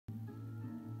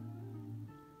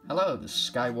Hello, this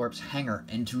is Skywarp's Hangar,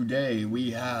 and today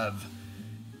we have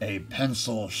a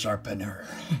pencil sharpener.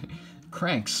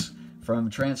 Cranks from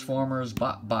Transformers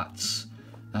Botbots.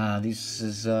 This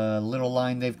is a little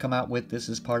line they've come out with. This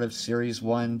is part of Series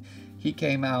 1. He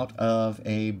came out of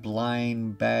a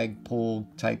blind bag pull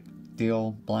type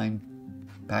deal, blind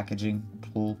packaging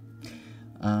pull.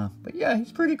 But yeah,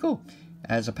 he's pretty cool.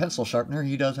 As a pencil sharpener,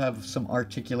 he does have some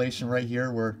articulation right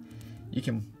here where you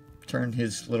can turn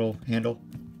his little handle,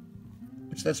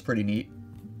 which that's pretty neat.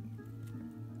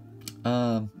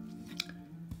 I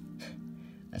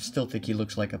still think he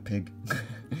looks like a pig,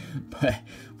 but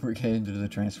we're getting to the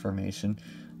transformation.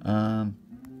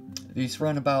 These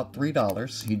run about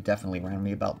 $3. He definitely ran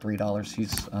me about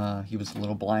 $3. He was a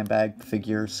little blind bag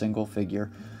figure, single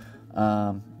figure.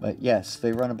 But yes,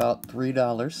 they run about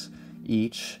 $3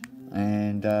 each,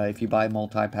 and if you buy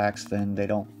multi-packs, then they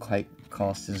don't quite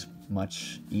cost as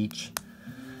much each.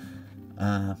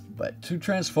 But to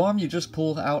transform, you just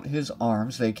pull out his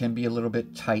arms. They can be a little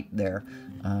bit tight there.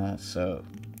 And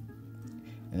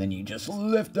then you just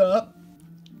lift up,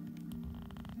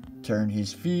 turn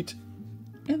his feet,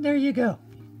 and there you go.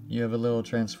 You have a little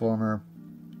Transformer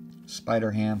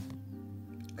Spider Ham.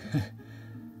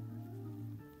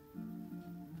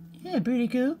 Yeah, pretty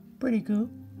cool, pretty cool.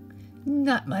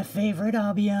 Not my favorite,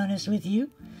 I'll be honest with you.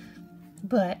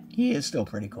 But He is still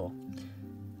pretty cool.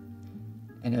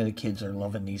 I know the kids are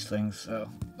loving these things, so...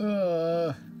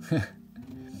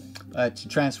 to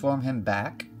transform him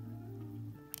back,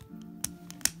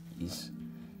 he's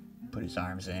put his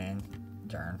arms in,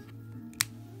 turn,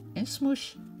 and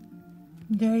smoosh.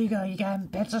 there you go, you got a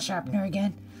pencil sharpener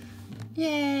again.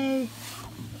 Yay!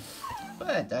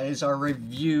 But that is our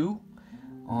review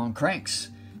on Cranks.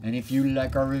 And if you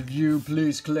like our review,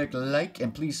 please click like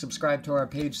and please subscribe to our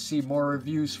page to see more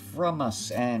reviews from us.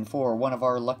 And for one of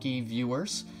our lucky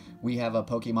viewers, we have a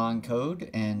Pokemon code,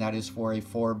 and that is for a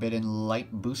Forbidden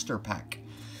Light booster pack.